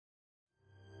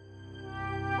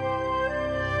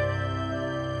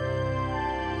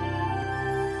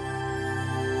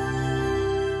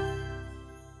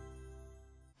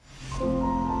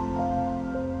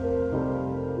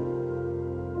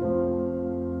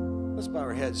Let's bow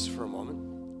our heads for a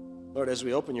moment. Lord, as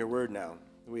we open your word now,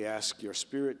 we ask your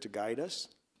Spirit to guide us,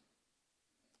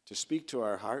 to speak to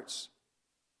our hearts.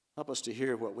 Help us to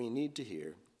hear what we need to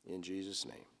hear. In Jesus'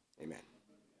 name, amen.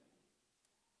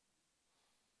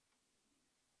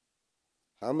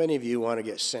 How many of you want to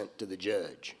get sent to the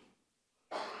judge?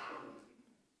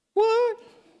 What?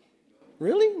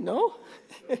 Really? No?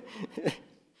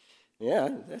 Yeah,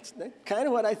 that's kind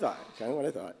of what I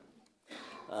thought.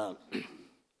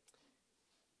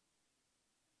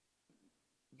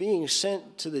 Being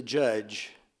sent to the judge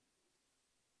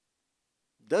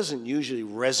doesn't usually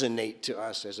resonate to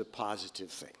us as a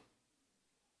positive thing.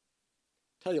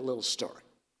 I'll tell you a little story.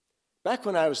 Back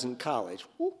when I was in college,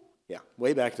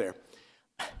 way back there,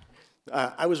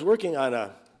 I was working on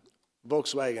a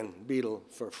Volkswagen Beetle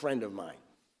for a friend of mine.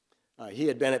 He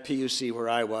had been at PUC where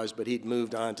I was, but he'd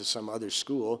moved on to some other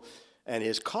school, and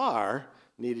his car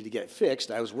needed to get fixed.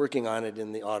 I was working on it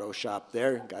in the auto shop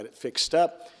there, got it fixed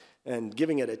up, and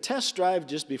giving it a test drive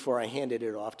just before I handed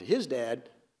it off to his dad,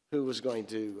 who was going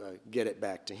to get it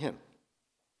back to him.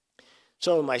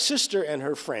 So my sister and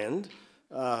her friend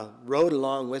rode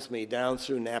along with me down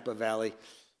through Napa Valley,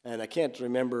 and I can't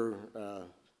remember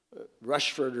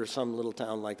Rushford or some little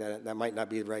town like that. That might not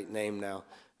be the right name now.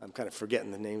 I'm kind of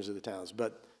forgetting the names of the towns.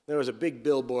 But there was a big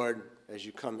billboard as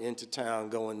you come into town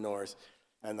going north,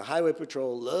 and the highway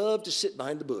patrol loved to sit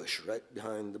behind the bush, right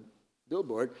behind the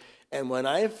billboard. And when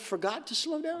I forgot to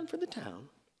slow down for the town,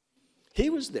 he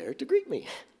was there to greet me.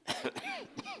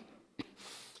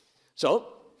 So,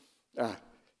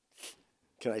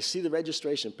 can I see the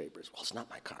registration papers? Well, it's not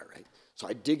my car, right? So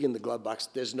I dig in the glove box.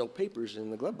 There's no papers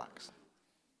in the glove box.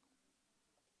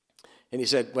 And he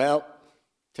said, well,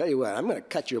 tell you what, I'm going to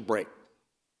cut you a break.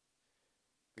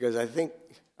 Because I think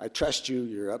I trust you.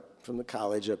 You're up from the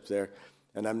college up there.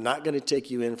 And I'm not going to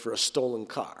take you in for a stolen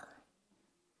car.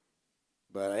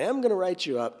 But I am going to write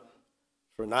you up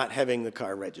for not having the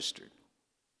car registered.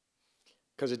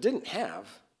 Because it didn't have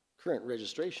current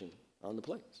registration on the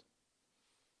plates.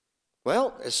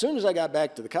 Well, as soon as I got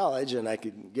back to the college and I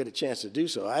could get a chance to do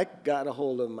so, I got a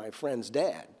hold of my friend's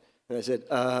dad. And I said,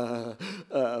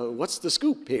 what's the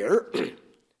scoop here? And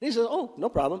he said, oh, no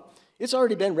problem. It's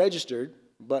already been registered,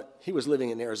 but he was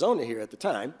living in Arizona here at the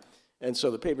time. And so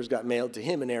the papers got mailed to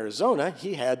him in Arizona.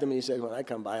 He had them, and he said, when I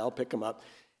come by, I'll pick them up.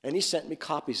 And he sent me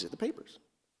copies of the papers.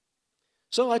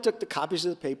 So I took the copies of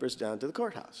the papers down to the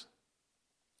courthouse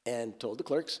and told the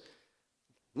clerks,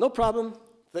 no problem,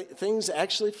 things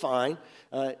actually fine.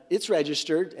 It's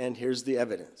registered, and here's the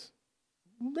evidence.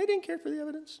 They didn't care for the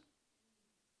evidence.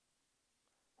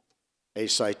 A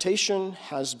citation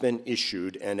has been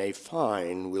issued, and a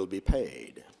fine will be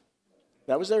paid.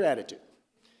 That was their attitude.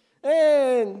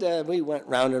 And we went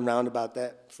round and round about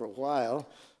that for a while,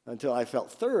 until I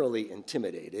felt thoroughly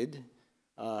intimidated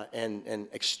and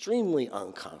extremely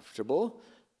uncomfortable.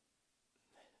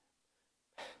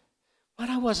 But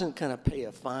I wasn't going to pay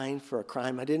a fine for a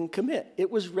crime I didn't commit. It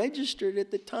was registered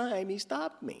at the time he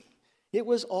stopped me. It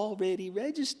was already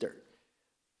registered,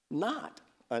 not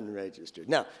unregistered.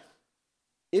 Now,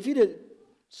 if he'd have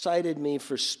cited me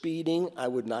for speeding, I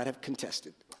would not have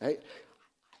contested. Right?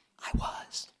 I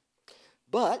was.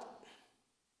 But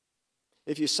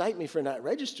if you cite me for not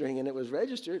registering and it was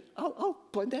registered, I'll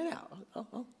point that out.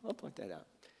 I'll point that out.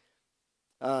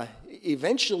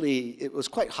 Eventually, it was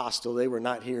quite hostile. They were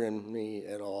not hearing me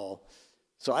at all.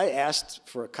 So I asked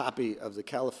for a copy of the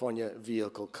California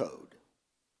Vehicle Code.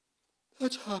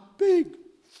 That's a big,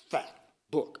 fat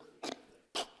book.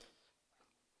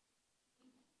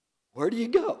 Where do you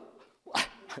go?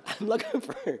 I'm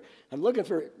looking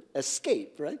for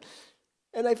escape, right?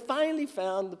 And I finally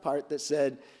found the part that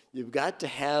said, you've got to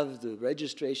have the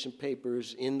registration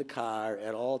papers in the car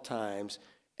at all times,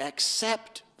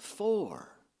 except for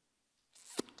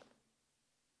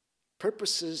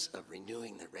purposes of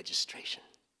renewing the registration.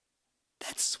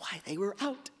 That's why they were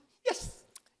out. Yes,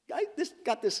 I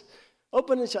got this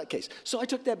open and shut case. So I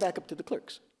took that back up to the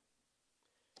clerks.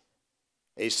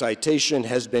 A citation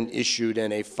has been issued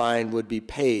and a fine would be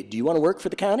paid. Do you want to work for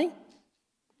the county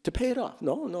to pay it off?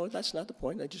 No, that's not the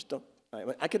point. I just don't.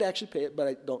 I could actually pay it, but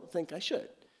I don't think I should.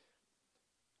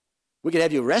 We could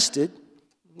have you arrested.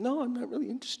 No, I'm not really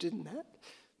interested in that.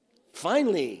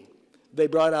 Finally, they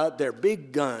brought out their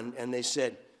big gun and they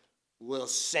said, we'll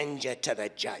send you to the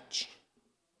judge.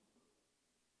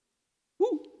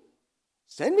 Woo!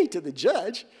 Send me to the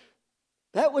judge?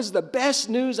 That was the best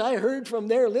news I heard from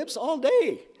their lips all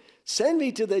day. Send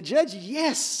me to the judge?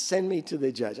 Yes, send me to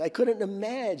the judge. I couldn't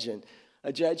imagine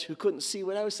a judge who couldn't see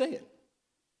what I was saying.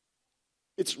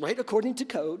 It's right according to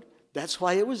code. That's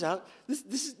why it was out.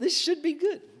 This should be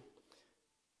good.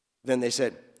 Then they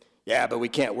said, yeah, but we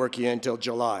can't work you until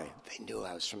July. They knew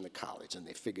I was from the college, and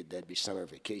they figured that'd be summer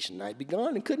vacation, and I'd be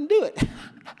gone and couldn't do it.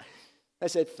 I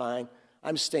said, fine,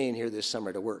 I'm staying here this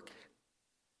summer to work.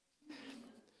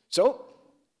 So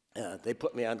they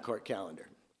put me on court calendar.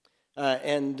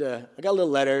 And I got a little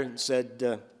letter and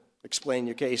said, explain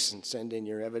your case and send in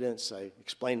your evidence. I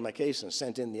explained my case and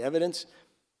sent in the evidence.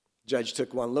 Judge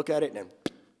took one look at it and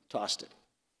tossed it.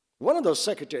 One of those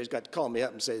secretaries got to call me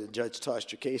up and say, the judge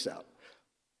tossed your case out.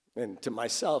 And to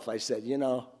myself, I said, you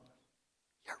know,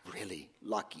 you're really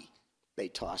lucky they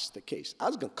tossed the case. I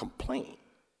was going to complain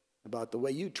about the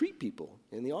way you treat people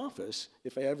in the office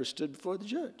if I ever stood before the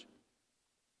judge.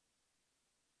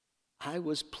 I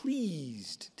was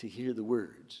pleased to hear the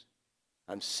words,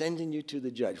 I'm sending you to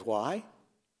the judge. Why?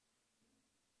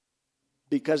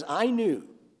 Because I knew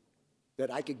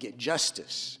that I could get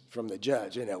justice from the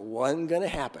judge, and it wasn't going to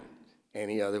happen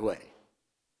any other way.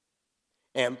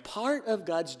 And part of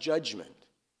God's judgment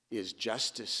is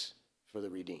justice for the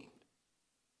redeemed.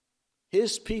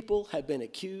 His people have been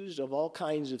accused of all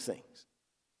kinds of things.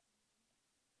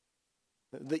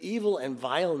 The evil and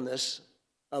vileness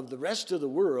of the rest of the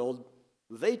world,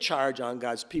 they charge on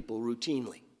God's people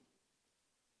routinely.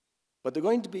 But they're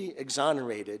going to be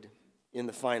exonerated in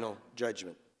the final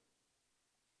judgment.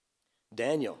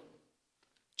 Daniel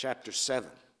chapter 7.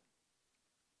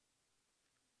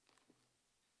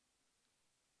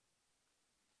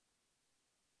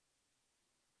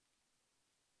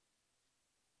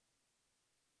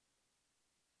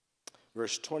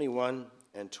 Verse 21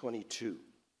 and 22.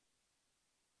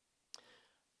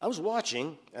 I was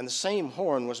watching, and the same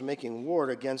horn was making war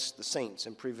against the saints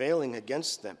and prevailing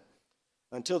against them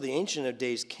until the Ancient of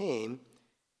Days came,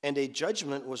 and a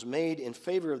judgment was made in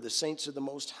favor of the saints of the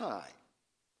Most High.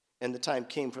 And the time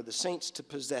came for the saints to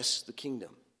possess the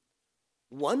kingdom.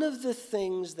 One of the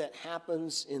things that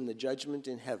happens in the judgment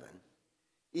in heaven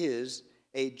is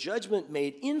a judgment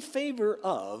made in favor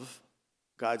of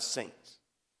God's saints,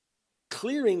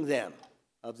 clearing them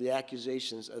of the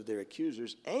accusations of their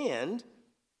accusers and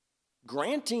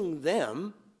granting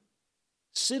them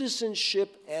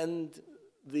citizenship and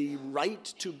the right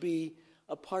to be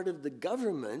a part of the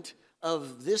government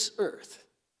of this earth.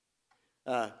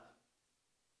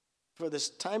 For this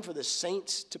time for the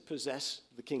saints to possess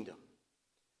the kingdom.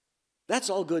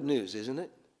 That's all good news, isn't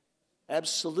it?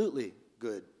 Absolutely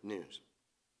good news.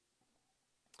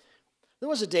 There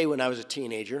was a day when I was a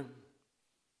teenager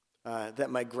that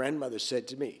my grandmother said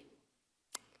to me,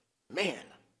 man,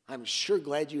 I'm sure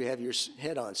glad you have your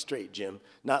head on straight, Jim,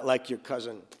 not like your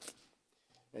cousin.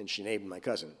 And she named my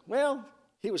cousin. Well,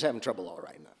 he was having trouble all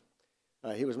right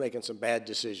enough. He was making some bad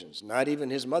decisions. Not even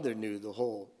his mother knew the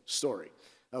whole story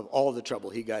of all the trouble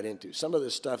he got into. Some of the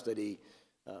stuff that he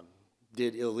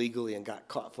did illegally and got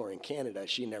caught for in Canada,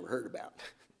 she never heard about.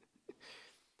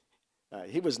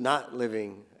 He was not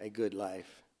living a good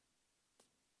life.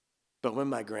 But when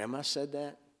my grandma said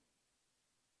that,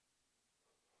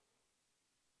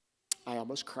 I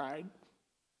almost cried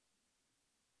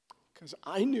because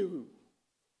I knew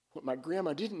what my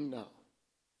grandma didn't know.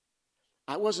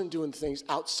 I wasn't doing things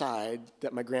outside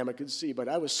that my grandma could see, but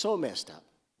I was so messed up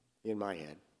in my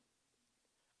head.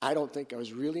 I don't think I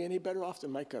was really any better off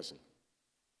than my cousin.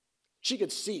 She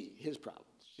could see his problems.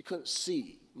 She couldn't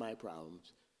see my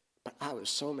problems, but I was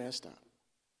so messed up.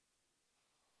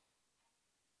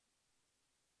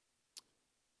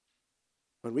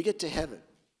 When we get to heaven,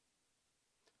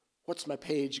 what's my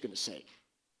page going to say? Do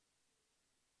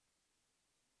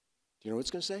you know what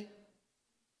it's going to say?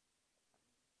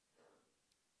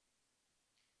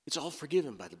 It's all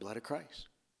forgiven by the blood of Christ.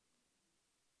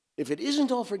 If it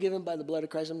isn't all forgiven by the blood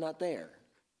of Christ, I'm not there.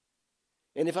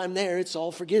 And if I'm there, it's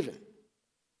all forgiven.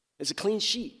 It's a clean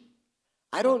sheet.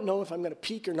 I don't know if I'm going to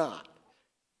peek or not.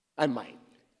 I might,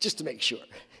 just to make sure.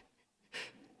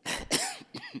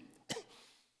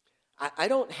 I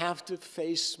don't have to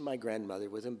face my grandmother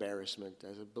with embarrassment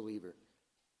as a believer.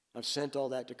 I've sent all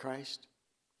that to Christ.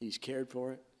 He's cared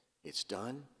for it. It's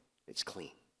done. It's clean.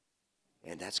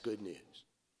 And that's good news.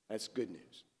 That's good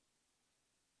news.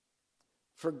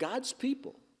 For God's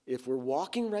people, if we're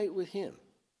walking right with Him,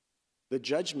 the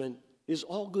judgment is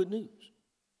all good news.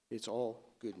 It's all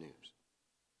good news.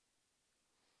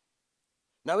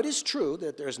 Now, it is true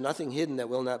that there's nothing hidden that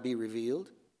will not be revealed.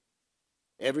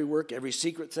 Every work, every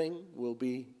secret thing will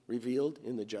be revealed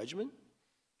in the judgment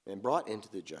and brought into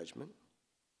the judgment.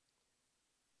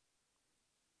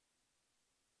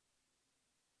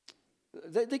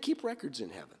 They keep records in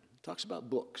heaven. It talks about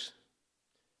books.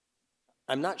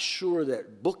 I'm not sure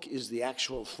that book is the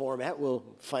actual format. We'll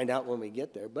find out when we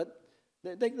get there, but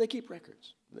they keep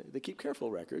records. They keep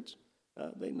careful records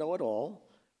They know it all.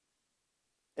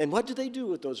 And what do they do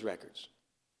with those records?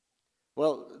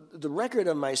 Well, the record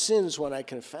of my sins, when I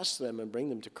confess them and bring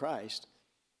them to Christ,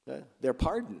 they're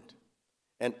pardoned.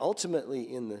 And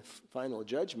ultimately, in the final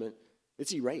judgment,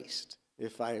 it's erased.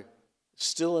 If I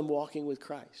still am walking with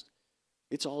Christ,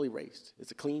 it's all erased.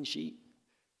 It's a clean sheet.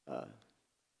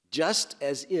 Just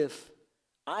as if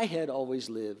I had always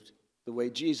lived the way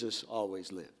Jesus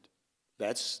always lived.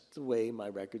 That's the way my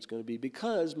record's going to be,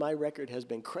 because my record has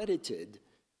been credited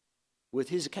with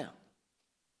his account.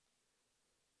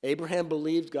 Abraham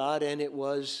believed God, and it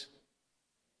was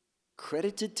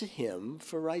credited to him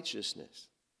for righteousness.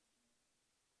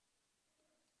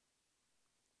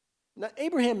 Now,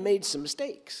 Abraham made some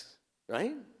mistakes,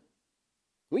 right?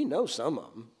 We know some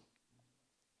of them.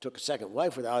 Took a second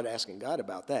wife without asking God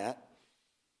about that.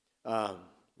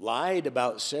 Lied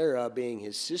about Sarah being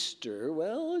his sister.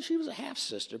 Well, she was a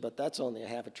half-sister, but that's only a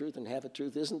half a truth, and half a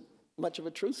truth isn't much of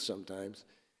a truth sometimes.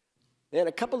 And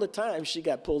a couple of times she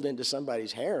got pulled into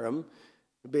somebody's harem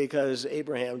because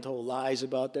Abraham told lies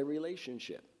about their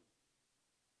relationship.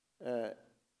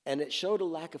 And it showed a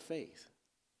lack of faith.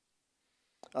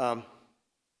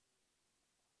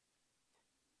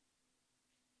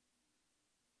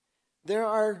 There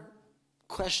are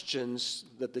questions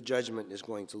that the judgment is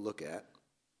going to look at.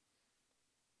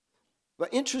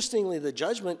 But interestingly, the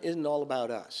judgment isn't all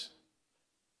about us.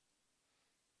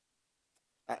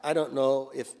 I don't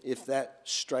know if that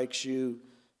strikes you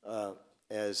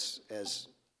as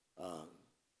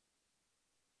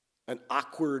an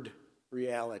awkward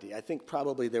reality. I think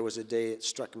probably there was a day it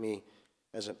struck me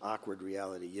as an awkward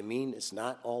reality. You mean it's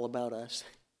not all about us?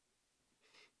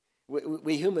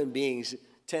 We human beings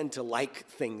tend to like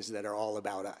things that are all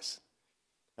about us.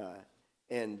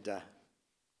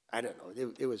 I don't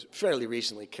know, it was fairly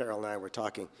recently, Carol and I were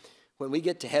talking. When we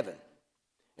get to heaven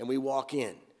and we walk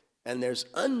in, and there's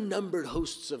unnumbered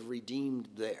hosts of redeemed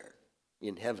there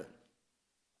in heaven,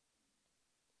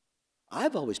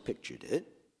 I've always pictured it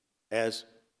as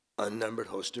unnumbered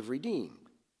host of redeemed,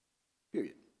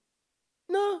 period.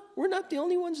 No, we're not the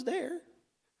only ones there.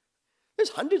 There's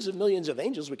hundreds of millions of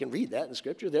angels. We can read that in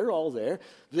Scripture. They're all there.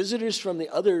 Visitors from the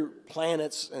other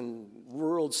planets and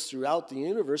worlds throughout the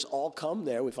universe all come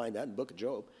there. We find that in the book of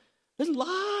Job. There's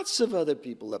lots of other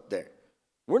people up there.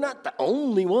 We're not the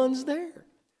only ones there.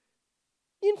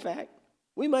 In fact,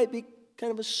 we might be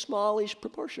kind of a smallish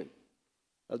proportion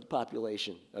of the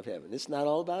population of heaven. It's not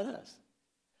all about us.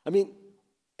 I mean,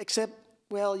 except,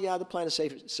 well, yeah, the plan of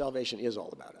salvation is all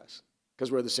about us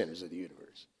because we're the sinners of the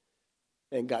universe.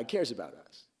 And God cares about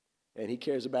us. And he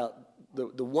cares about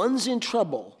the ones in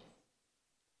trouble.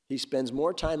 He spends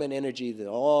more time and energy than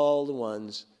all the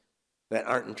ones that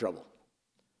aren't in trouble.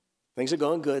 Things are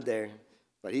going good there,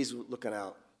 but he's looking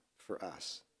out for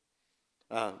us.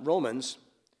 Romans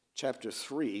chapter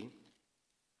 3,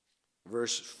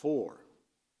 verse 4.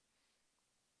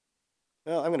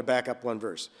 Well, I'm going to back up one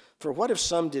verse. For what if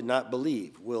some did not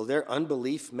believe? Will their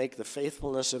unbelief make the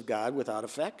faithfulness of God without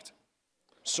effect?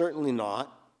 Certainly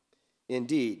not.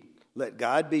 Indeed, let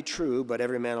God be true, but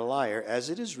every man a liar, as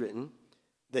it is written,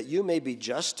 that you may be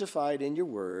justified in your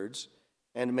words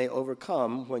and may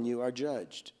overcome when you are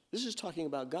judged. This is talking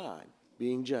about God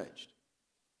being judged.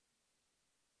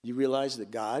 You realize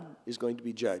that God is going to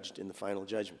be judged in the final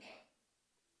judgment.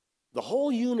 The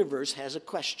whole universe has a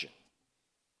question.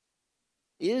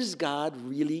 Is God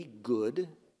really good,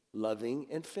 loving,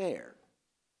 and fair?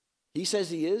 He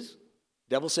says he is.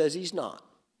 Devil says he's not.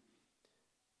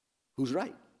 Who's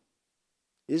right?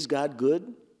 Is God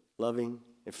good, loving,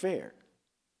 and fair?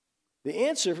 The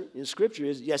answer in Scripture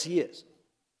is yes, he is.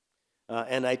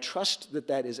 And I trust that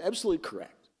that is absolutely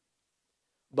correct.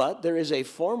 But there is a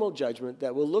formal judgment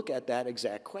that will look at that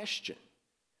exact question.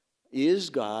 Is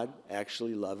God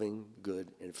actually loving,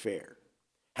 good, and fair?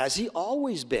 Has he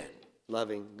always been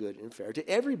loving, good, and fair to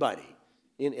everybody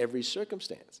in every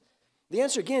circumstance? The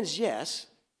answer again is yes,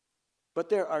 but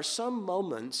there are some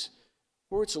moments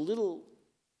where it's a little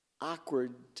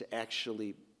awkward to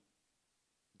actually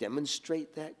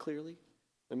demonstrate that clearly.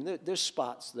 I mean, there's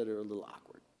spots that are a little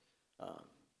awkward.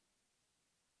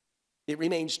 It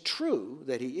remains true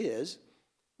that he is,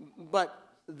 but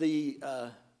the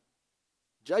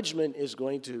judgment is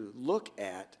going to look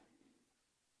at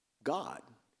God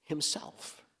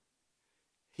himself.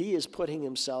 He is putting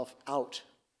himself out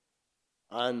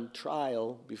on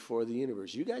trial before the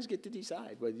universe. You guys get to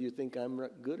decide whether you think I'm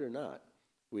good or not.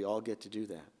 We all get to do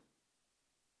that.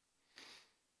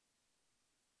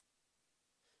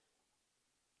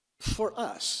 For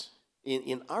us,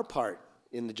 in our part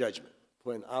in the judgment,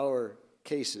 when our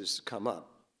cases come up,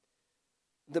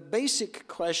 the basic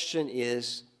question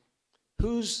is,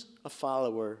 Who's a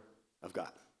follower of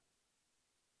God?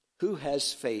 Who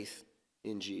has faith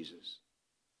in Jesus?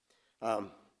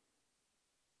 And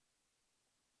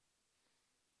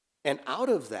out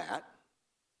of that,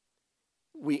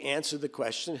 we answer the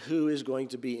question, who is going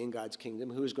to be in God's kingdom?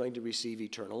 Who is going to receive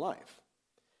eternal life?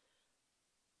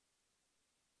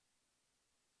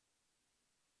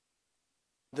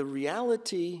 The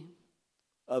reality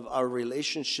of our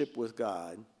relationship with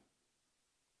God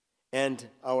and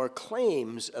our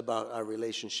claims about our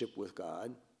relationship with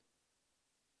God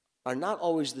are not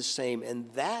always the same,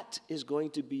 and that is going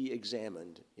to be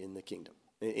examined in the kingdom,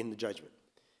 in the judgment.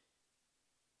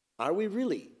 Are we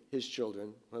really his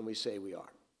children when we say we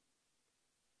are?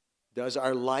 Does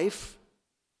our life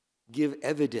give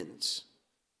evidence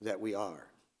that we are?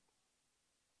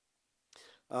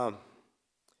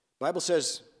 Bible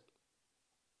says,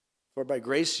 "For by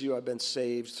grace you have been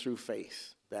saved through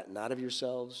faith, that not of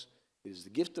yourselves, it is the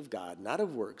gift of God, not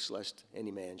of works, lest any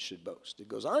man should boast." It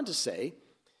goes on to say,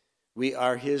 we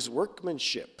are his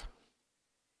workmanship,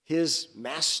 his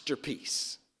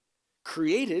masterpiece,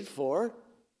 created for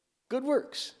good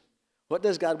works. What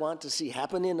does God want to see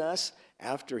happen in us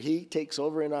after he takes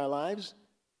over in our lives?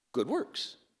 Good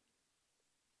works.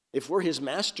 If we're his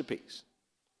masterpiece,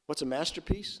 what's a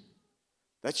masterpiece?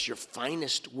 That's your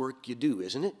finest work you do,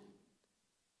 isn't it?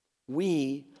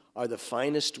 We are the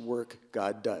finest work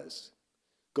God does.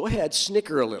 Go ahead,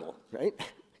 snicker a little, right?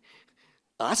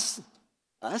 Us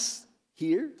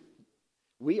here,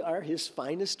 we are his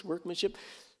finest workmanship.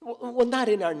 Well, not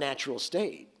in our natural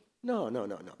state. No,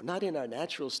 not in our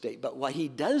natural state. But what he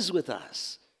does with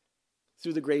us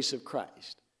through the grace of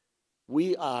Christ,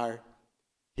 we are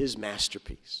his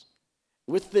masterpiece,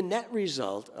 with the net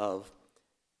result of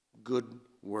good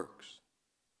works.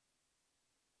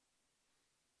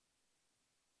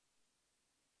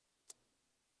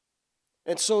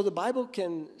 And so the Bible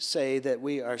can say that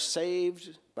we are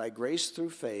saved by grace through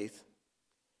faith,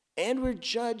 and we're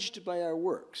judged by our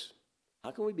works. How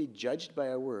can we be judged by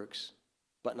our works,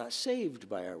 but not saved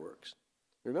by our works?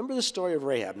 Remember the story of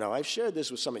Rahab. Now, I've shared this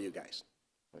with some of you guys,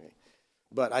 okay?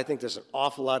 But I think there's an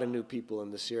awful lot of new people in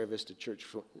the Sierra Vista Church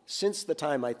since the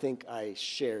time I think I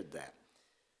shared that.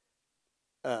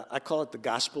 I call it the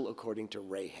gospel according to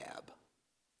Rahab.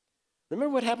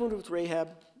 Remember what happened with Rahab?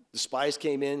 The spies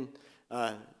came in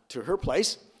to her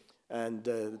place,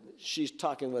 and she's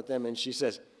talking with them, and she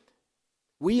says,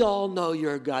 "We all know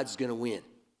your God's going to win.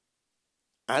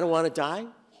 I don't want to die.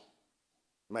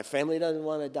 My family doesn't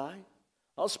want to die.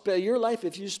 I'll spare your life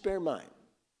if you spare mine."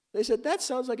 They said, "That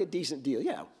sounds like a decent deal.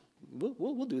 Yeah,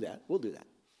 we'll do that. We'll do that."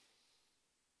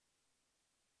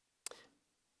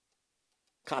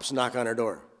 Cops knock on her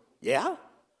door. "Yeah?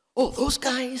 Oh, those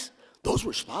guys, those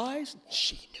were spies?"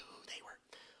 She knew they were.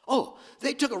 "Oh,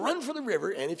 they took a run for the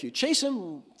river, and if you chase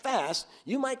them fast,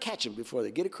 you might catch them before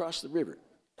they get across the river."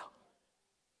 No.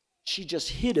 She just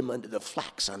hid him under the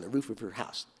flax on the roof of her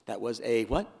house. That was a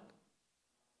what?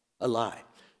 A lie.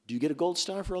 Do you get a gold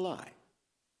star for a lie?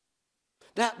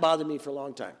 That bothered me for a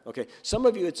long time. Okay, some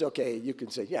of you, it's okay. You can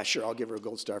say, "Yeah, sure, I'll give her a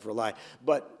gold star for a lie."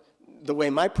 But the way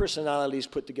my personality is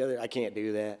put together, I can't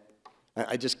do that.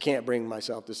 I just can't bring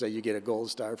myself to say you get a gold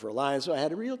star for a lie. And so I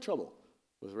had a real trouble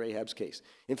with Rahab's case.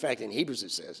 In fact, in Hebrews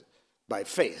it says, by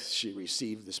faith she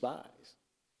received the spies.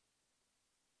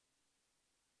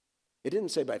 It didn't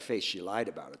say by faith she lied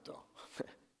about it, though.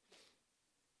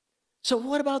 So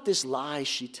what about this lie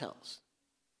she tells?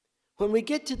 When we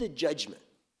get to the judgment,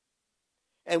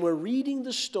 and we're reading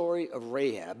the story of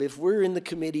Rahab, if we're in the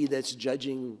committee that's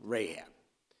judging Rahab,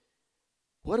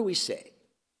 what do we say?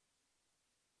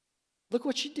 Look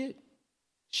what she did.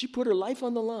 She put her life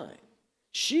on the line.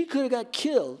 She could have got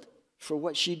killed for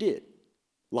what she did.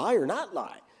 Lie or not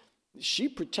lie. She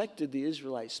protected the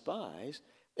Israelite spies,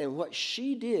 and what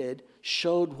she did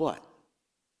showed what?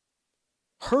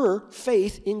 Her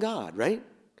faith in God, right?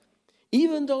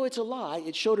 Even though it's a lie,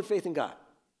 it showed her faith in God.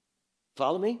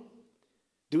 Follow me?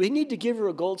 Do we need to give her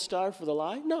a gold star for the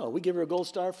lie? No, we give her a gold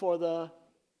star for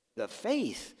the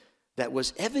faith that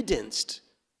was evidenced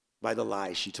by the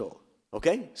lie she told.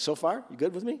 Okay, so far, you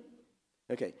good with me?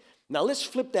 Okay, now let's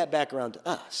flip that back around to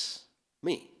us,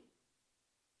 me.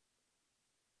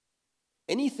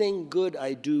 Anything good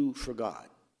I do for God,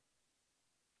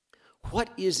 what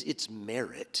is its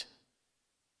merit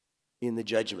in the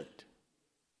judgment?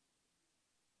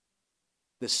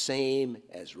 The same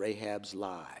as Rahab's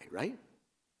lie, right?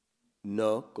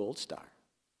 No gold star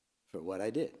for what I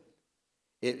did.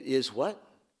 It is what?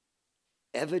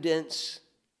 Evidence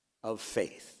of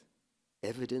faith.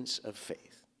 Evidence of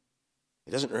faith.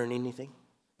 It doesn't earn anything,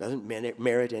 doesn't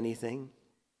merit anything,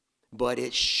 but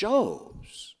it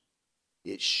shows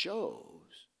it shows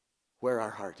where our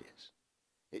heart is.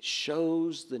 It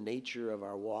shows the nature of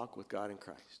our walk with God in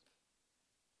Christ.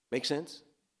 Make sense?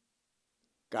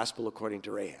 Gospel according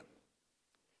to Rahab.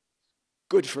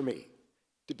 Good for me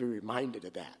to be reminded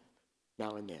of that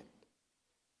now and then.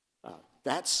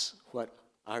 That's what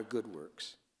our good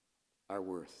works are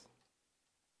worth.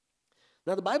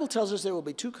 Now, the Bible tells us there will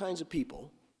be two kinds of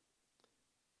people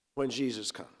when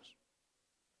Jesus comes.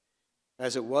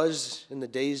 As it was in the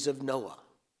days of Noah,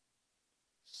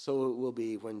 so it will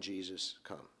be when Jesus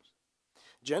comes.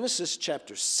 Genesis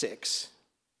chapter 6.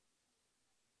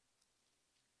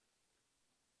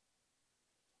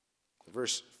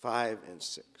 Verse 5 and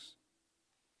 6.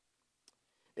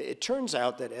 It turns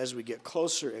out that as we get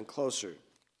closer and closer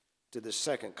to the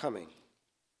second coming,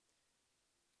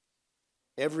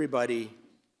 everybody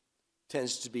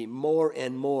tends to be more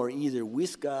and more either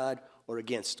with God or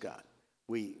against God.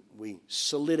 We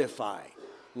solidify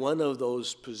one of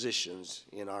those positions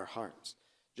in our hearts.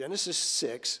 Genesis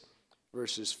 6,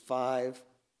 verses 5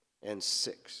 and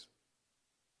 6.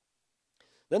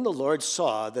 Then the Lord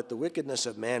saw that the wickedness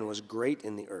of man was great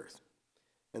in the earth,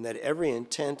 and that every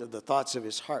intent of the thoughts of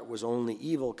his heart was only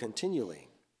evil continually.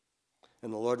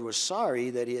 And the Lord was sorry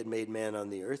that he had made man on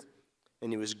the earth,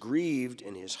 and he was grieved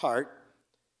in his heart.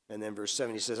 And then verse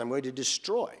 7, he says, I'm going to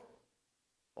destroy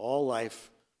all life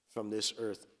from this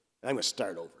earth. I'm going to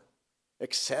start over,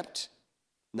 except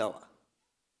Noah.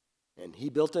 And he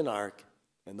built an ark,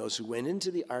 and those who went into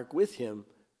the ark with him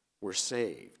were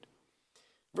saved.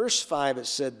 Verse 5, it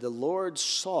said, the Lord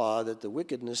saw that the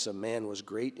wickedness of man was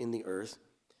great in the earth,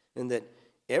 and that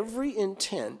every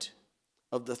intent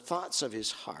of the thoughts of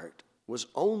his heart was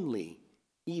only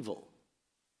evil,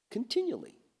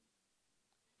 continually.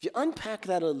 If you unpack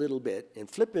that a little bit and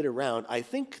flip it around, I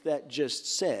think that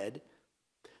just said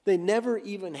they never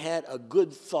even had a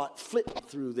good thought flit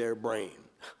through their brain.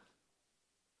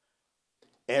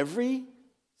 Every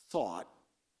thought,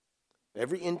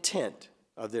 every intent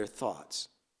of their thoughts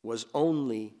was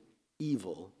only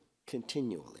evil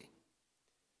continually.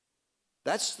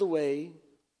 That's the way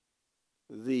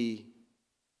the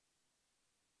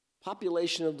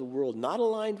population of the world not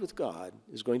aligned with God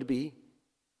is going to be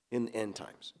in the end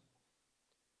times.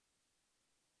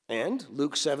 And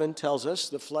Luke 7 tells us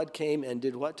the flood came and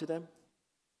did what to them?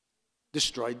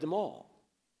 Destroyed them all.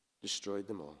 Destroyed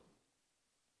them all.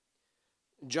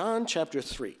 John chapter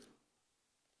 3.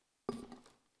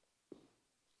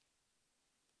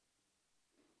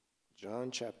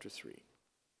 John chapter 3.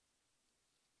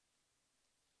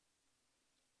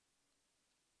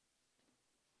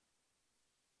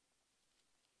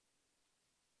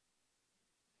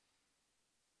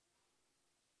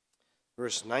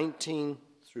 Verse 19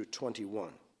 through 21.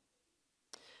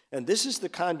 And this is the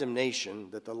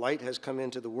condemnation, that the light has come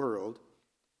into the world,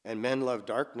 and men love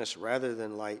darkness rather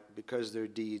than light, because their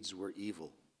deeds were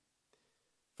evil.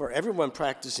 For everyone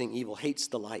practicing evil hates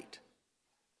the light,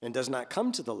 and does not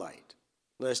come to the light,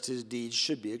 lest his deeds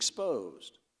should be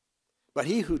exposed. But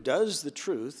he who does the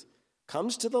truth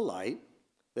comes to the light,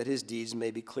 that his deeds may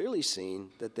be clearly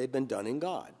seen, that they've been done in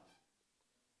God.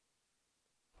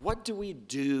 What do we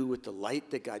do with the light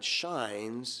that God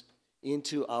shines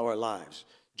into our lives?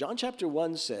 John chapter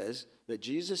 1 says that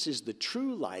Jesus is the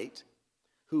true light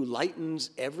who lightens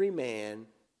every man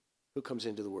who comes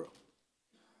into the world.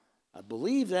 I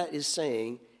believe that is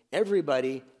saying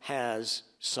everybody has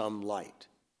some light.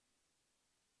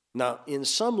 Now, in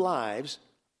some lives,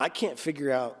 I can't figure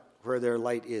out where their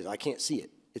light is. I can't see it.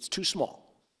 It's too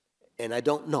small. And I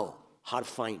don't know how to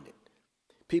find it.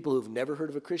 People who've never heard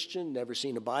of a Christian, never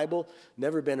seen a Bible,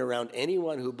 never been around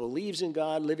anyone who believes in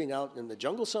God, living out in the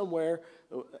jungle somewhere,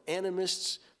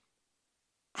 animists,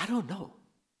 I don't know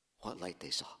what light they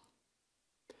saw.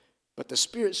 But the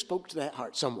Spirit spoke to that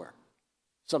heart somewhere,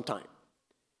 sometime.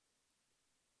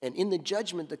 And in the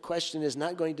judgment, the question is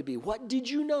not going to be, what did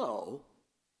you know?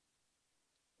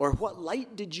 Or what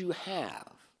light did you have?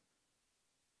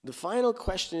 The final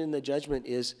question in the judgment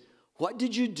is, what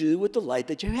did you do with the light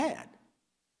that you had?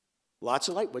 Lots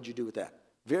of light, what did you do with that?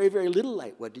 Very, very little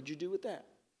light, what did you do with that?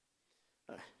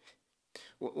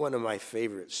 One of my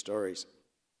favorite stories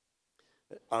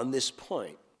on this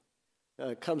point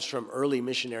comes from early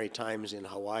missionary times in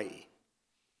Hawaii.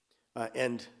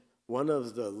 And one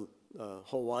of the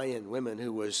Hawaiian women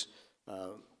who was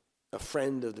a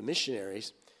friend of the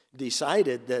missionaries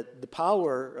decided that the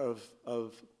power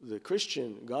of the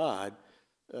Christian God,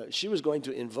 she was going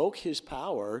to invoke his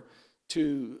power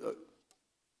to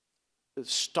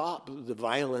stop the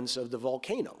violence of the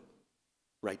volcano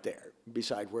right there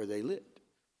beside where they lived.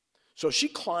 So she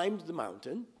climbed the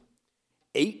mountain,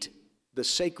 ate the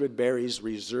sacred berries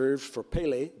reserved for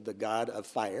Pele, the god of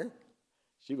fire.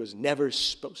 She was never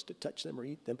supposed to touch them or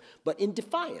eat them, but in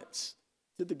defiance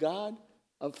to the god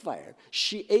of fire,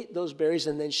 she ate those berries,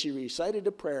 and then she recited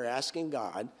a prayer asking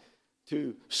God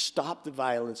to stop the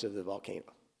violence of the volcano.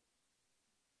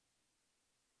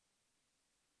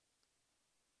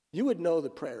 You would know the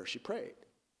prayer she prayed.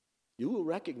 You will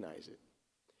recognize it.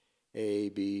 A,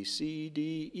 B, C,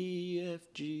 D, E, F,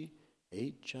 G,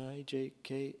 H, I, J,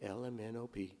 K, L, M, N, O,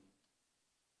 P.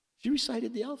 She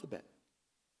recited the alphabet.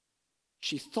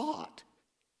 She thought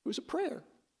it was a prayer.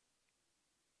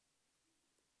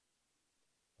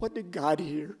 What did God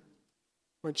hear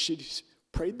when she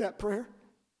prayed that prayer?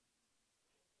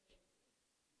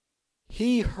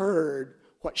 He heard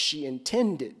what she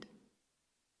intended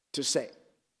to say.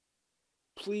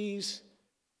 Please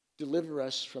deliver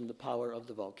us from the power of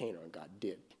the volcano. And God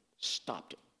did.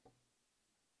 Stopped it.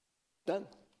 Done.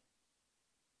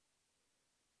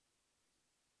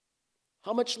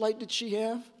 How much light did she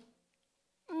have?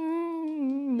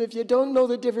 If you don't know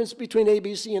the difference between A,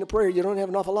 B, C, and a prayer, you don't have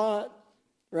an awful lot,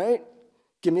 right?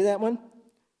 Give me that one.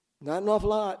 Not an awful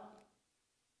lot.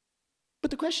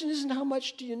 But the question isn't how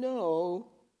much do you know,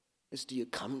 it's do you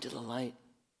come to the light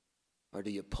or do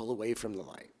you pull away from the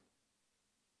light?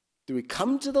 Do we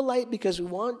come to the light because we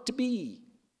want to be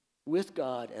with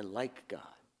God and like God?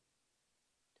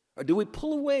 Or do we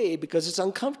pull away because it's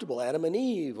uncomfortable? Adam and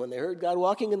Eve, when they heard God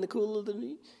walking in the cool of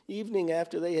the evening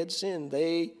after they had sinned,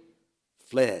 they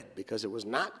fled because it was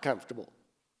not comfortable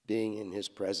being in his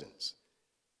presence.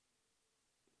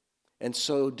 And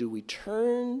so do we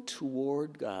turn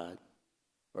toward God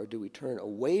or do we turn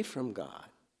away from God?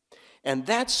 And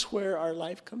that's where our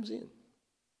life comes in.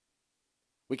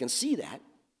 We can see that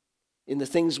in the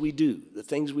things we do, the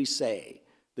things we say,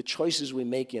 the choices we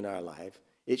make in our life.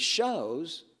 It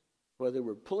shows whether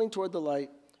we're pulling toward the light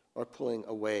or pulling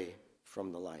away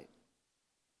from the light.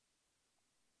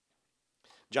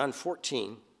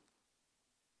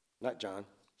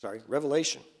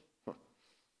 Revelation.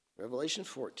 Revelation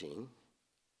 14.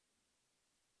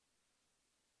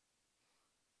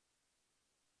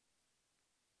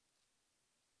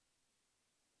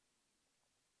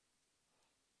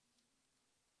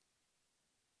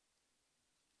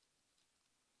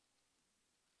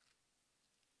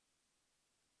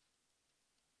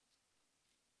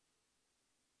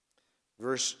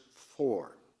 Verse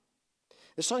 4.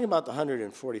 It's talking about the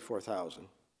 144,000.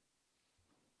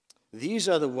 These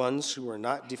are the ones who are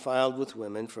not defiled with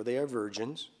women, for they are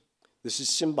virgins. This is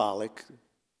symbolic.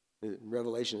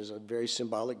 Revelation is a very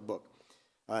symbolic book.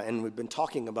 And we've been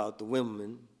talking about the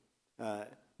women,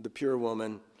 the pure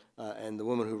woman, and the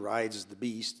woman who rides the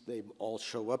beast. They all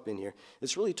show up in here.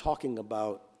 It's really talking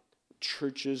about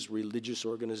churches, religious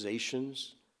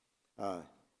organizations.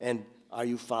 And are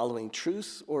you following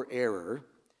truth or error?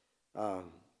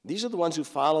 These are the ones who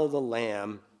follow the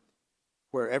Lamb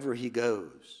wherever he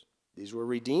goes. These were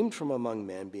redeemed from among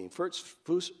men, being first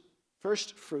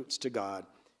fruits to God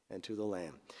and to the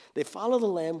Lamb. They follow the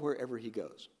Lamb wherever he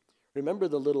goes. Remember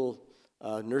the little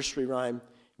nursery rhyme,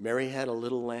 Mary had a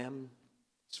little lamb.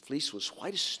 Its fleece was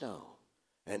white as snow.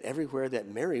 And everywhere that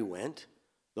Mary went,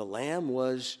 the lamb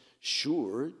was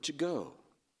sure to go.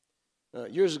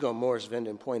 Years ago, Morris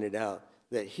Venden pointed out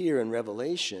that here in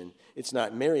Revelation, it's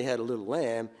not Mary had a little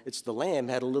lamb, it's the lamb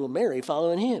had a little Mary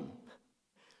following him.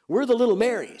 We're the little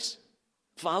Marys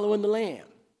following the lamb.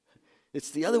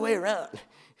 It's the other way around.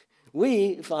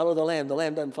 We follow the lamb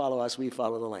doesn't follow us, we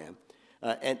follow the lamb.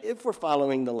 And if we're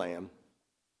following the lamb,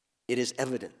 it is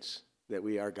evidence that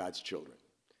we are God's children.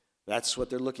 That's what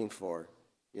they're looking for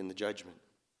in the judgment.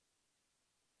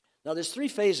 Now, there's three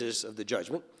phases of the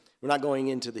judgment. We're not going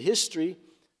into the history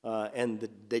and the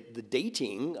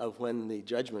dating of when the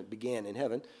judgment began in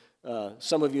heaven.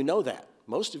 Some of you know that.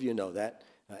 Most of you know that.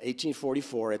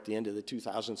 1844 at the end of the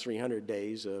 2,300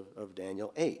 days of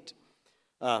Daniel 8.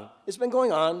 It's been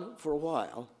going on for a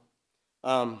while.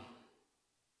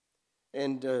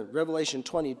 And Revelation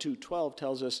 22:12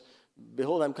 tells us,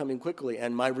 behold, I'm coming quickly,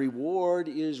 and my reward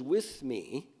is with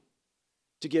me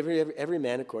to give every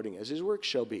man according as his work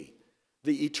shall be.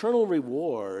 The eternal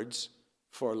rewards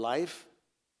for life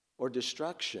or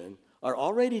destruction are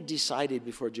already decided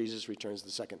before Jesus returns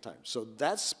the second time. So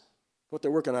that's what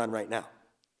they're working on right now.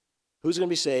 Who's going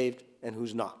to be saved and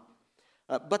who's not.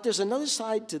 But there's another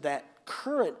side to that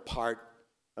current part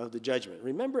of the judgment.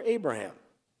 Remember Abraham.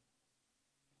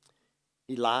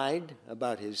 He lied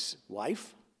about his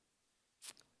wife,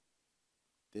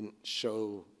 didn't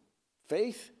show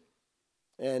faith.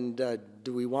 And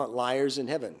do we want liars in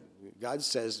heaven? God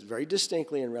says very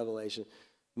distinctly in Revelation,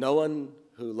 no one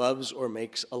who loves or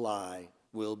makes a lie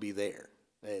will be there.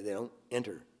 They don't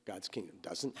enter God's kingdom.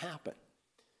 Doesn't happen.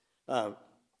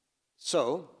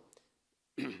 So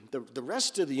the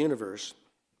rest of the universe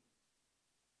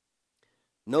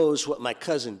knows what my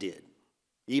cousin did,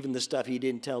 even the stuff he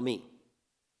didn't tell me.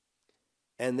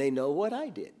 And they know what I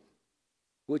did,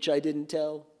 which I didn't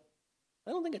tell.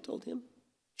 I don't think I told him.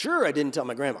 Sure, I didn't tell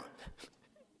my grandma.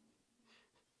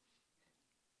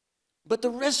 But the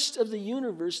rest of the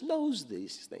universe knows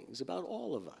these things about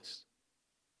all of us.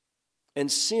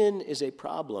 And sin is a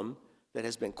problem that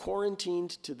has been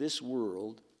quarantined to this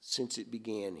world since it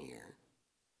began here.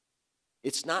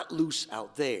 It's not loose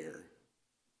out there.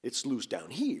 It's loose down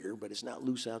here, but it's not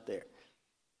loose out there.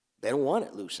 They don't want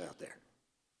it loose out there.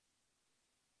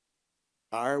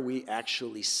 Are we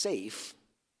actually safe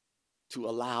to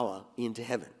allow into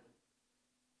heaven?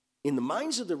 In the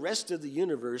minds of the rest of the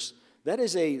universe, that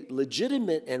is a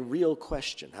legitimate and real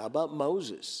question. How about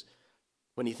Moses?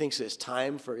 When he thinks it's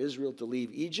time for Israel to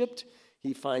leave Egypt,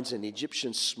 he finds an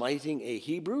Egyptian smiting a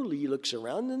Hebrew. He looks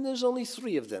around, and there's only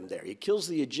 3 of them there. He kills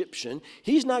the Egyptian.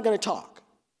 He's not going to talk.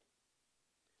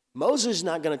 Moses is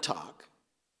not going to talk.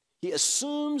 He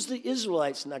assumes the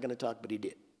Israelites are not going to talk, but he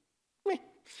did.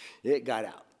 It got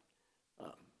out.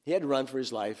 He had to run for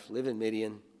his life, live in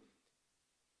Midian.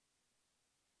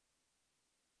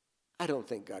 I don't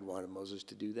think God wanted Moses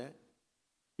to do that.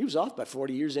 He was off by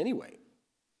 40 years anyway.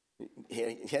 He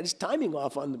had his timing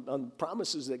off on the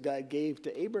promises that God gave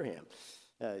to Abraham.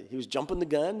 He was jumping the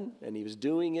gun, and he was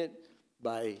doing it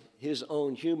by his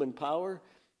own human power.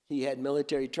 He had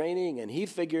military training, and he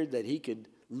figured that he could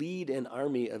lead an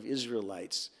army of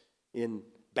Israelites in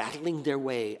battling their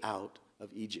way out of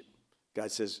Egypt.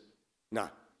 God says, nah,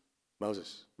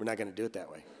 Moses, we're not going to do it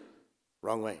that way.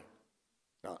 Wrong way.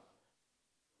 No.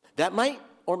 That might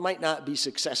or might not be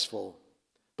successful,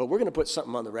 but we're going to put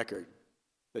something on the record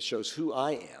that shows who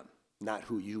I am, not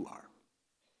who you are.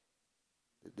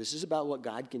 This is about what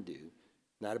God can do,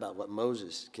 not about what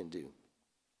Moses can do.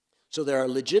 So there are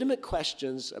legitimate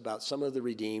questions about some of the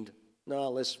redeemed. No,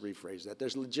 let's rephrase that.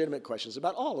 There's legitimate questions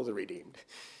about all of the redeemed.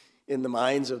 In the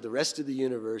minds of the rest of the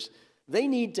universe, they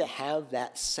need to have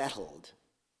that settled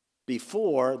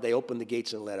before they open the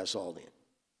gates and let us all in.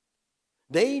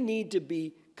 They need to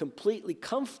be completely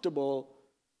comfortable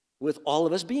with all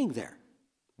of us being there.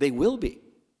 They will be.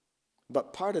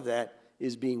 But part of that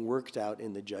is being worked out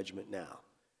in the judgment now.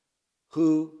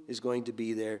 Who is going to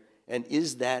be there, and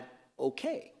is that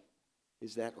okay?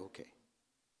 Is that okay?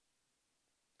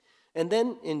 And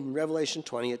then in Revelation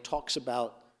 20, it talks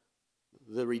about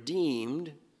the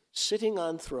redeemed sitting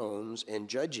on thrones and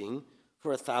judging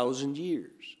for 1,000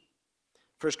 years.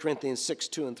 1 Corinthians 6,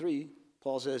 2 and 3,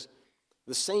 Paul says,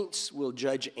 the saints will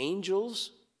judge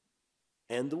angels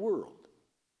and the world.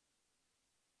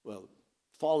 Well,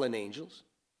 fallen angels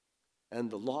and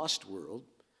the lost world.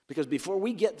 Because before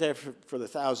we get there for the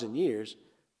 1,000 years,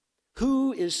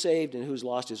 who is saved and who's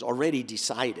lost is already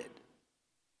decided.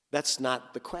 That's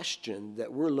not the question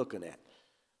that we're looking at.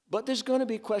 But there's going to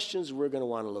be questions we're going to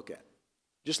want to look at.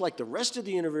 Just like the rest of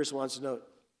the universe wants to know,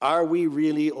 are we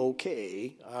really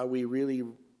okay? Are we really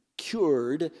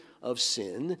cured of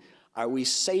sin? Are we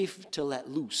safe to let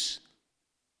loose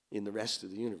in the rest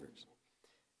of the universe?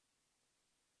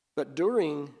 But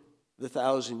during the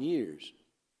 1,000 years,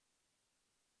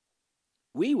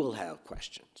 we will have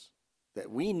questions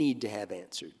that we need to have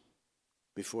answered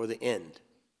before the end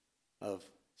of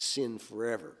sin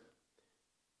forever.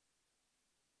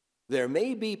 There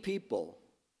may be people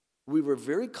we were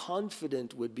very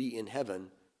confident would be in heaven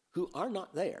who are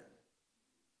not there.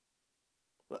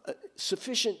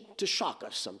 Sufficient to shock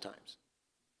us sometimes.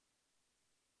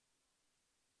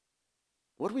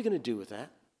 What are we going to do with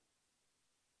that?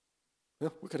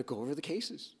 Well, we're going to go over the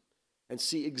cases and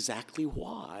see exactly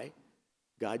why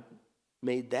God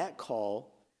made that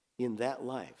call in that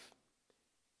life.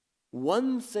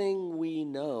 One thing we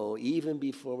know, even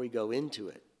before we go into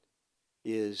it,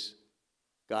 is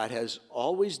God has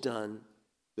always done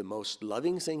the most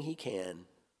loving thing he can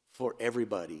for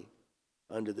everybody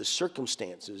under the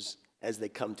circumstances as they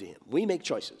come to him. We make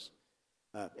choices,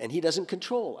 and he doesn't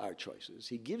control our choices.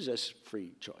 He gives us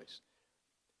free choice.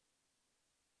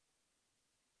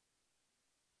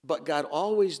 But God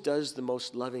always does the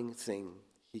most loving thing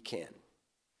he can.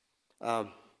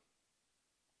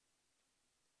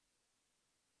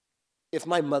 If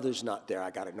my mother's not there, I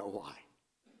got to know why.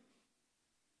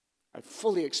 I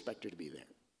fully expect her to be there.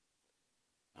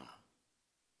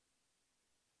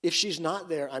 If she's not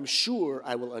there, I'm sure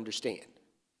I will understand.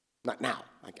 Not now.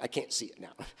 I can't see it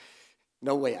now.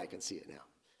 No way I can see it now.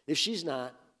 If she's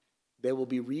not, there will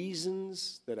be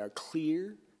reasons that are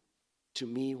clear to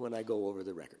me when I go over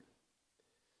the record.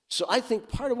 So I think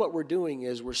part of what we're doing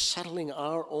is we're settling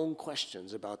our own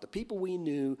questions about the people we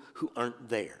knew who aren't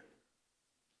there.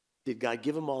 Did God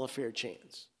give them all a fair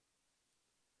chance?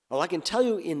 Well, I can tell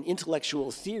you in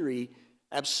intellectual theory,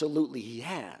 absolutely he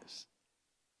has.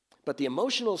 But the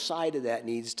emotional side of that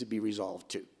needs to be resolved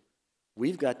too.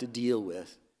 We've got to deal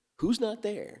with who's not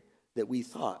there that we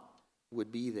thought would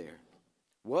be there.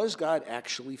 Was God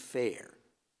actually fair?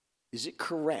 Is it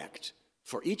correct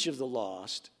for each of the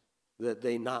lost that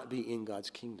they not be in God's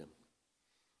kingdom?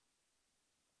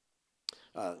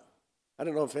 I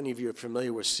don't know if any of you are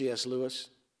familiar with C.S. Lewis.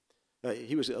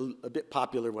 He was a bit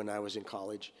popular when I was in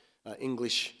college.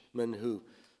 Englishman who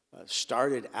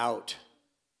started out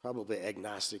probably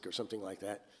agnostic or something like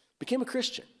that, became a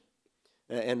Christian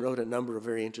and wrote a number of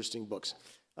very interesting books.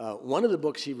 One of the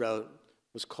books he wrote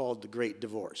was called The Great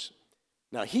Divorce.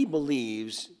 Now, he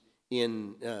believes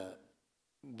in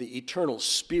the eternal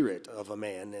spirit of a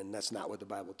man, and that's not what the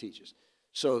Bible teaches.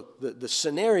 So the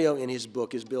scenario in his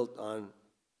book is built on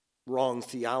wrong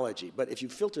theology. But if you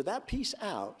filter that piece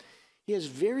out, he has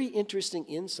very interesting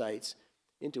insights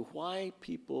into why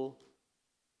people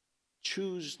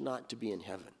choose not to be in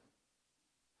heaven.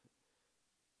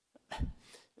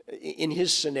 In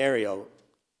his scenario,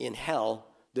 in hell,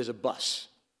 there's a bus,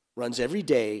 runs every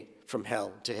day from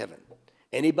hell to heaven.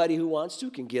 Anybody who wants to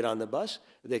can get on the bus.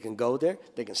 They can go there.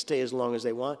 They can stay as long as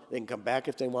they want. They can come back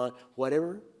if they want.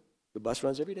 Whatever. The bus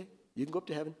runs every day. You can go up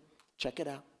to heaven. Check it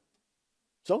out.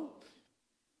 So,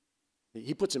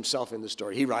 he puts himself in the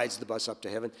story. He rides the bus up to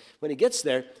heaven. When he gets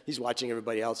there, he's watching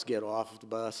everybody else get off the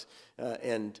bus.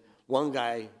 And one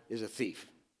guy is a thief.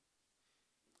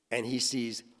 And he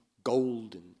sees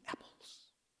golden apples.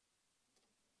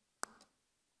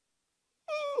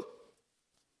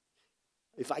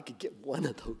 If I could get one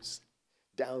of those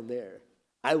down there,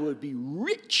 I would be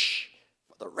rich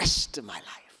for the rest of my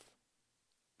life.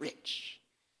 Rich.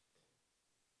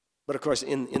 But of course,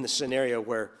 in the scenario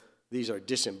where these are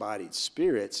disembodied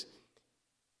spirits,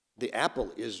 the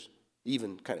apple is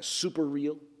even kind of super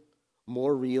real,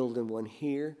 more real than one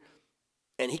here,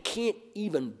 and he can't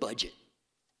even budge it.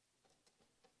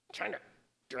 Trying to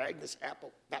drag this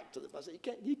apple back to the bus.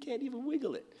 He can't even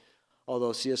wiggle it.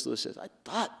 Although C.S. Lewis says, I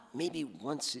thought maybe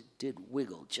once it did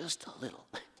wiggle just a little.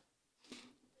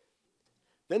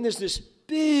 Then there's this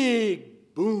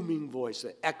big booming voice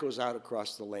that echoes out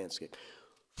across the landscape.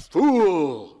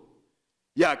 Fool,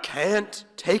 you can't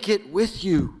take it with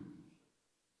you.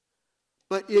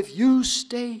 But if you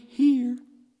stay here,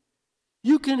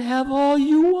 you can have all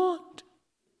you want.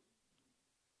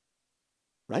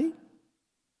 Right?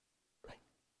 Right.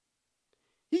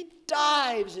 He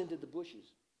dives into the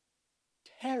bushes,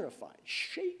 terrified,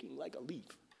 shaking like a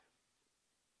leaf.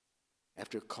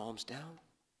 After it calms down,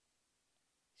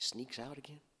 he sneaks out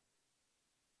again,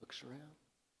 looks around,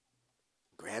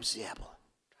 grabs the apple,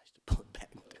 tries to pull it back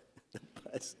into the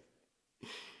bus.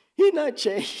 He's not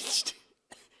changed.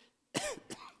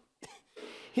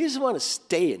 He doesn't want to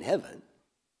stay in heaven.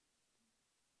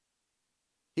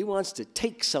 He wants to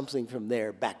take something from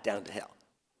there back down to hell.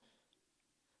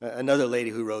 Another lady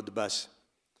who rode the bus,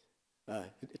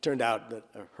 it turned out that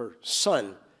her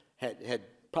son had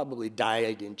probably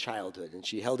died in childhood, and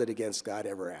she held it against God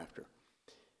ever after.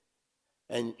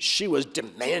 And she was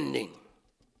demanding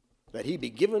that he be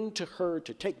given to her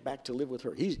to take back to live with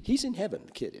her. He's in heaven,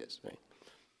 the kid is, right?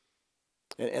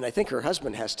 And I think her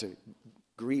husband has to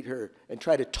greet her and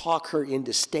try to talk her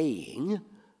into staying,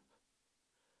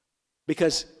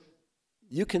 because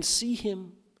you can see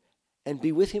him and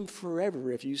be with him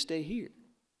forever if you stay here.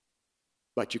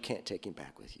 But you can't take him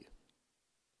back with you.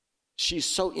 She's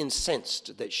so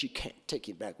incensed that she can't take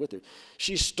him back with her.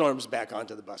 She storms back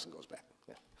onto the bus and goes back.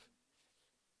 Yeah.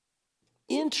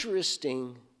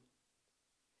 Interesting,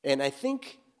 and I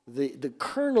think the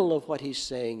kernel of what he's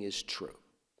saying is true.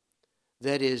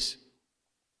 That is,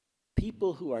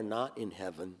 people who are not in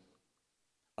heaven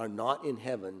are not in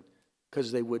heaven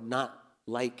because they would not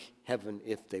like heaven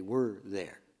if they were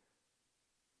there.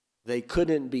 They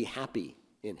couldn't be happy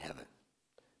in heaven.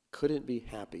 Couldn't be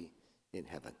happy in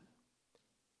heaven.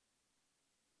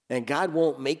 And God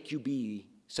won't make you be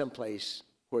someplace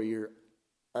where you're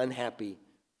unhappy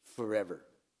forever.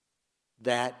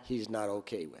 That he's not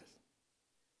okay with.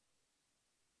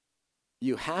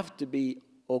 You have to be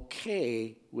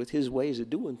okay with his ways of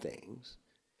doing things.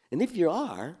 And if you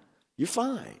are, you're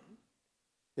fine.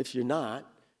 If you're not,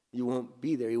 you won't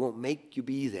be there. He won't make you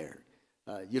be there.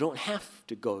 You don't have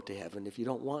to go to heaven if you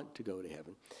don't want to go to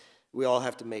heaven. We all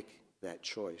have to make that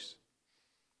choice.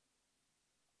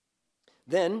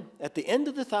 Then, at the end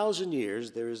of the 1,000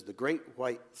 years, there is the great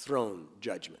white throne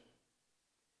judgment.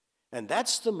 And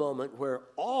that's the moment where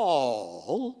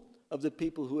all of the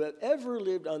people who have ever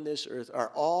lived on this earth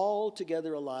are all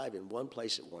together alive in one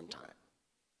place at one time.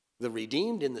 The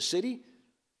redeemed in the city,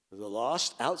 the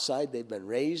lost outside, they've been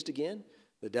raised again.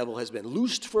 The devil has been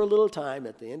loosed for a little time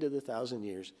at the end of the 1,000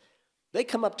 years. They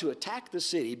come up to attack the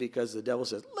city because the devil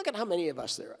says, look at how many of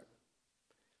us there are.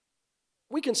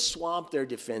 We can swamp their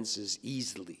defenses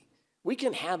easily. We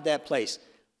can have that place.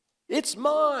 It's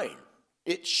mine.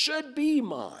 It should be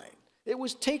mine. It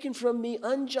was taken from me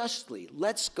unjustly.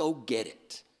 Let's go get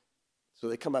it. So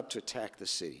they come up to attack the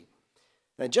city.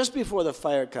 And just before the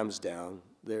fire comes down,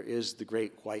 there is the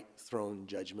great white throne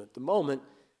judgment, the moment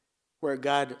where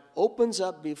God opens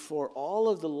up before all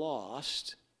of the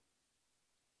lost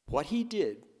what he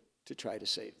did to try to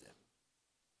save them.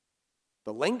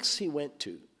 The lengths he went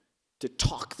to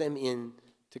talk them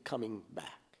into coming back.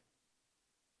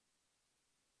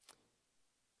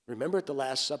 Remember at the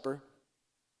Last Supper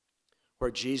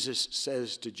where Jesus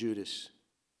says to Judas,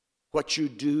 what you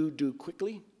do, do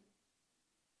quickly?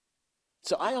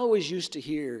 So I always used to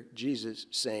hear Jesus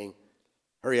saying,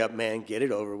 hurry up, man, get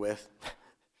it over with.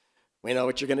 We know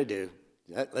what you're going to do.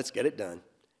 Let's get it done.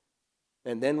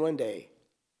 And then one day,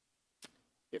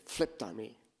 it flipped on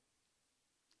me,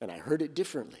 and I heard it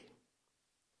differently.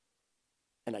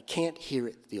 And I can't hear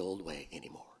it the old way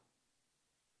anymore.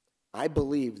 I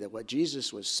believe that what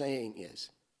Jesus was saying is,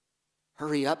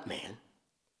 hurry up, man.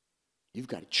 You've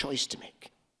got a choice to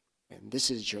make, and this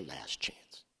is your last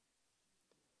chance.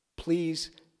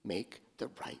 Please make the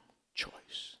right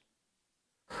choice.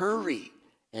 Hurry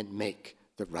and make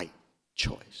the right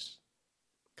choice,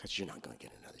 because you're not going to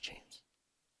get another chance.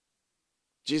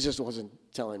 Jesus wasn't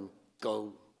telling him,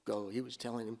 go, go. He was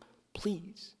telling him,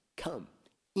 please come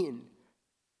in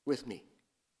with me.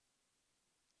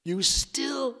 You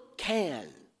still can.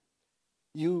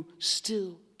 You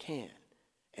still can.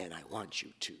 And I want you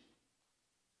to.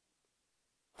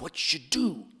 What you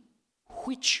do,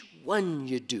 which one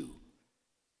you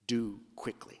do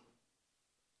quickly.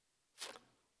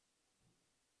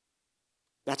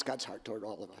 That's God's heart toward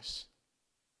all of us.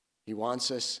 He wants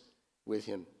us with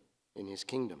him in his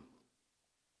kingdom.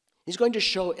 He's going to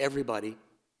show everybody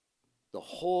the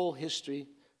whole history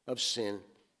of sin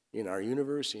in our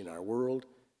universe, in our world,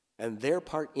 and their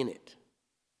part in it.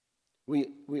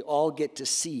 We all get to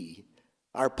see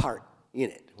our part in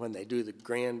it when they do the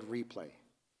grand replay.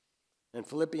 And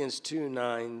Philippians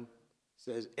 2:9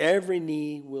 says, every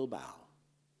knee will bow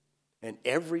and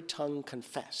every tongue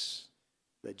confess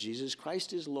that Jesus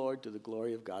Christ is Lord to the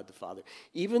glory of God the Father.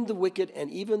 Even the wicked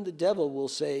and even the devil will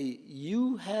say,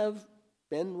 you have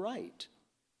been right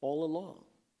all along.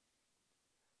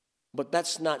 But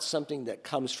that's not something that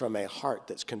comes from a heart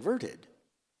that's converted.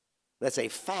 That's a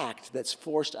fact that's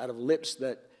forced out of lips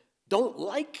that don't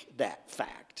like that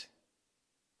fact,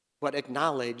 but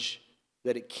acknowledge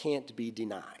that it can't be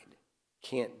denied,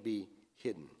 can't be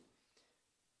hidden.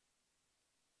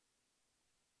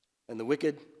 And the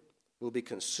wicked will be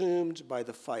consumed by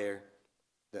the fire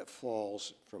that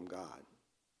falls from God.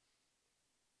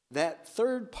 That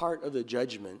third part of the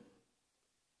judgment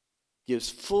gives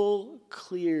full,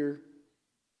 clear,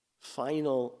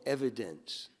 final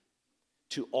evidence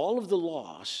to all of the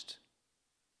lost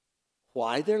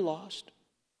why they're lost,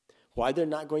 why they're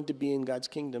not going to be in God's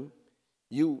kingdom.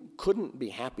 You couldn't be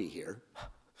happy here,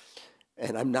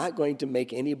 and I'm not going to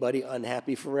make anybody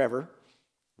unhappy forever.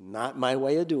 Not my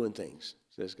way of doing things,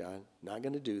 says God. Not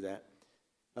going to do that.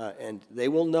 And they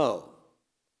will know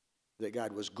that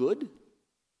God was good,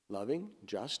 loving,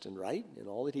 just, and right in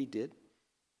all that he did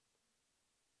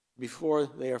before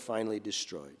they are finally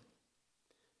destroyed.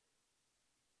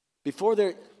 Before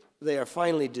they are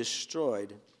finally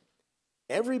destroyed,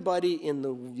 everybody in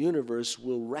the universe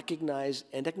will recognize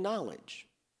and acknowledge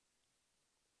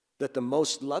that the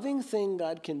most loving thing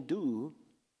God can do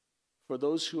for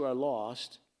those who are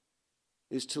lost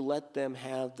is to let them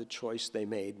have the choice they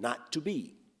made not to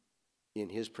be in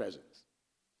his presence.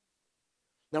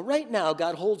 Now, right now,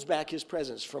 God holds back his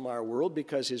presence from our world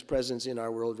because his presence in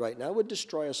our world right now would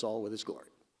destroy us all with his glory.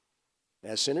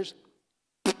 As sinners,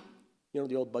 you know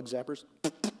the old bug zappers?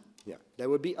 Yeah, that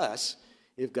would be us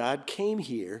if God came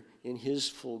here in his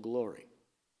full glory.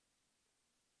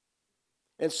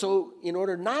 And so, in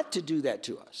order not to do that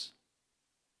to us,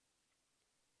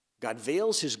 God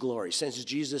veils his glory, sends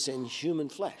Jesus in human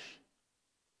flesh.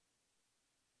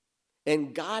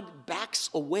 And God backs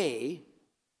away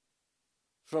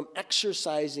from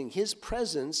exercising his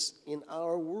presence in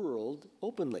our world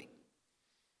openly.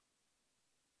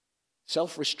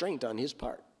 Self-restraint on his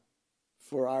part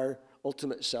for our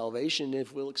ultimate salvation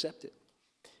if we'll accept it.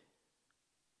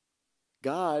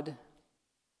 God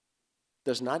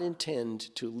does not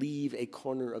intend to leave a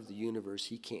corner of the universe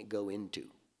he can't go into.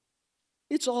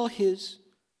 It's all his,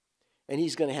 and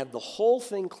he's going to have the whole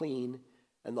thing clean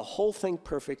and the whole thing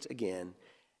perfect again,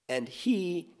 and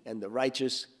he and the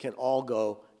righteous can all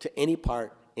go to any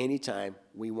part, anytime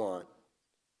we want.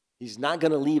 He's not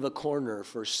going to leave a corner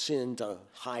for sin to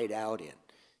hide out in.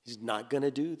 He's not going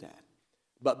to do that.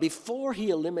 But before he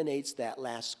eliminates that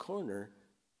last corner,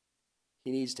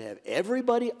 he needs to have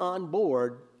everybody on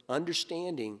board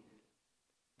understanding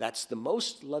that's the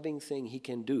most loving thing he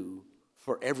can do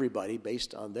for everybody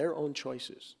based on their own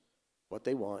choices, what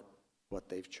they want, what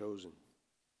they've chosen.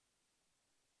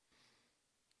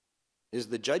 Is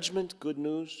the judgment good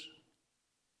news?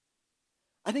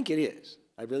 I think it is.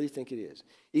 I really think it is.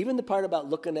 Even the part about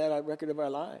looking at our record of our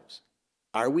lives.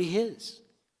 Are we his?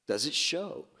 Does it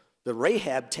show? The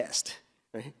Rahab test,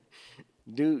 right?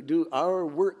 Do our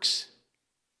works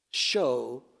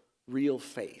show real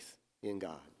faith in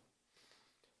God?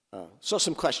 So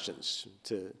some questions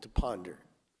to ponder.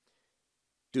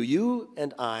 Do you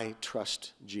and I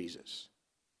trust Jesus?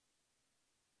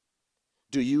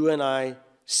 Do you and I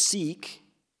seek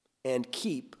and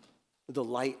keep the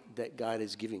light that God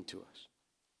is giving to us?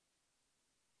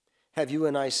 Have you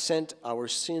and I sent our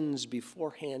sins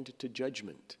beforehand to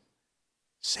judgment?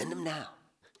 Send them now.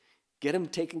 Get them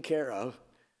taken care of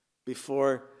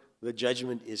before the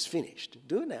judgment is finished.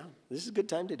 Do it now. This is a good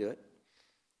time to do it.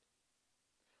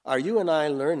 Are you and I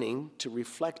learning to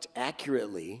reflect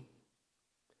accurately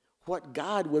what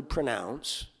God would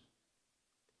pronounce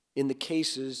in the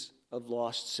cases of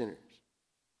lost sinners?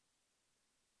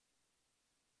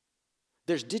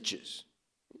 There's ditches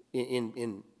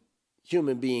in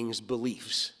human beings'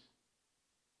 beliefs.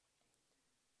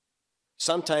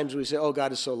 Sometimes we say, oh,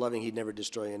 God is so loving, he'd never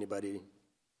destroy anybody.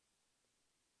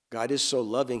 God is so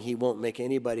loving, he won't make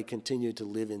anybody continue to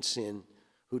live in sin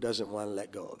who doesn't want to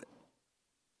let go of it.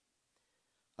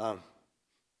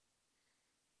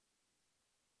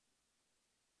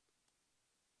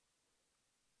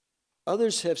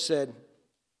 Others have said,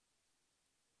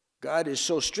 God is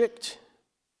so strict,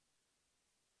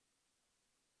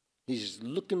 he's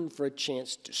looking for a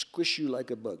chance to squish you like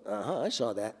a bug. I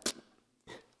saw that.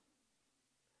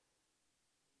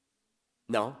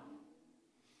 No.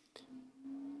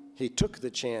 He took the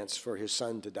chance for his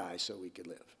son to die so we could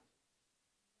live.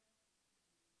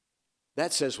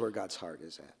 That says where God's heart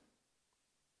is at.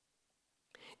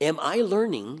 Am I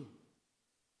learning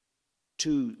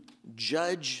to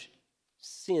judge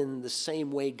sin the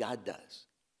same way God does?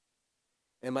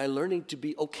 Am I learning to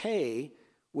be okay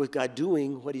with God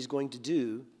doing what he's going to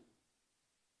do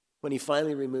when he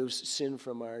finally removes sin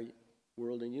from our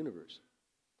world and universe?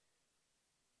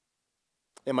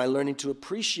 Am I learning to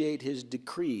appreciate his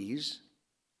decrees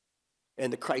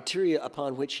and the criteria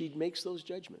upon which he makes those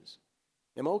judgments?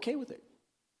 Am I okay with it?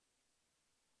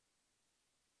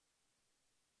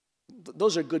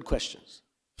 Those are good questions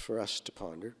for us to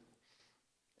ponder.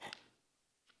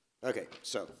 Okay,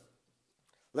 so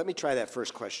let me try that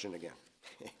first question again.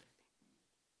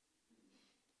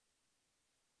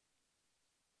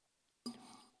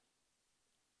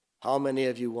 How many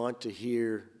of you want to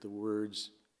hear the words,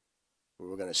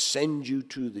 we're going to send you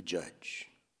to the judge?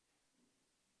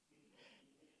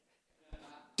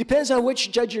 Depends on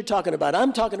which judge you're talking about.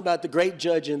 I'm talking about the great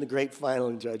judge and the great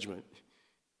final judgment.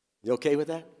 You okay with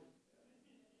that?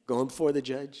 Going before the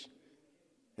judge?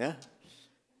 Yeah?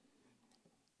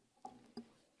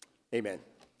 Amen.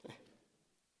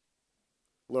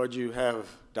 Lord, you have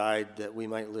died that we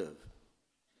might live.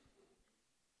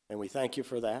 And we thank you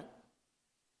for that.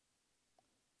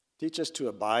 Teach us to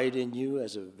abide in you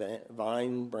as a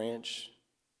vine branch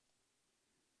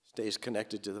stays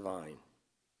connected to the vine.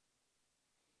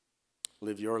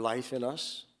 Live your life in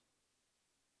us.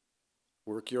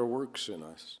 Work your works in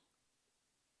us.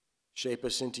 Shape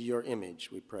us into your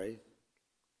image, we pray,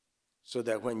 so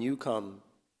that when you come,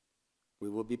 we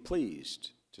will be pleased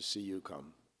to see you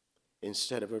come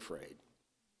instead of afraid.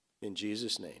 In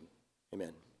Jesus' name,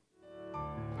 amen.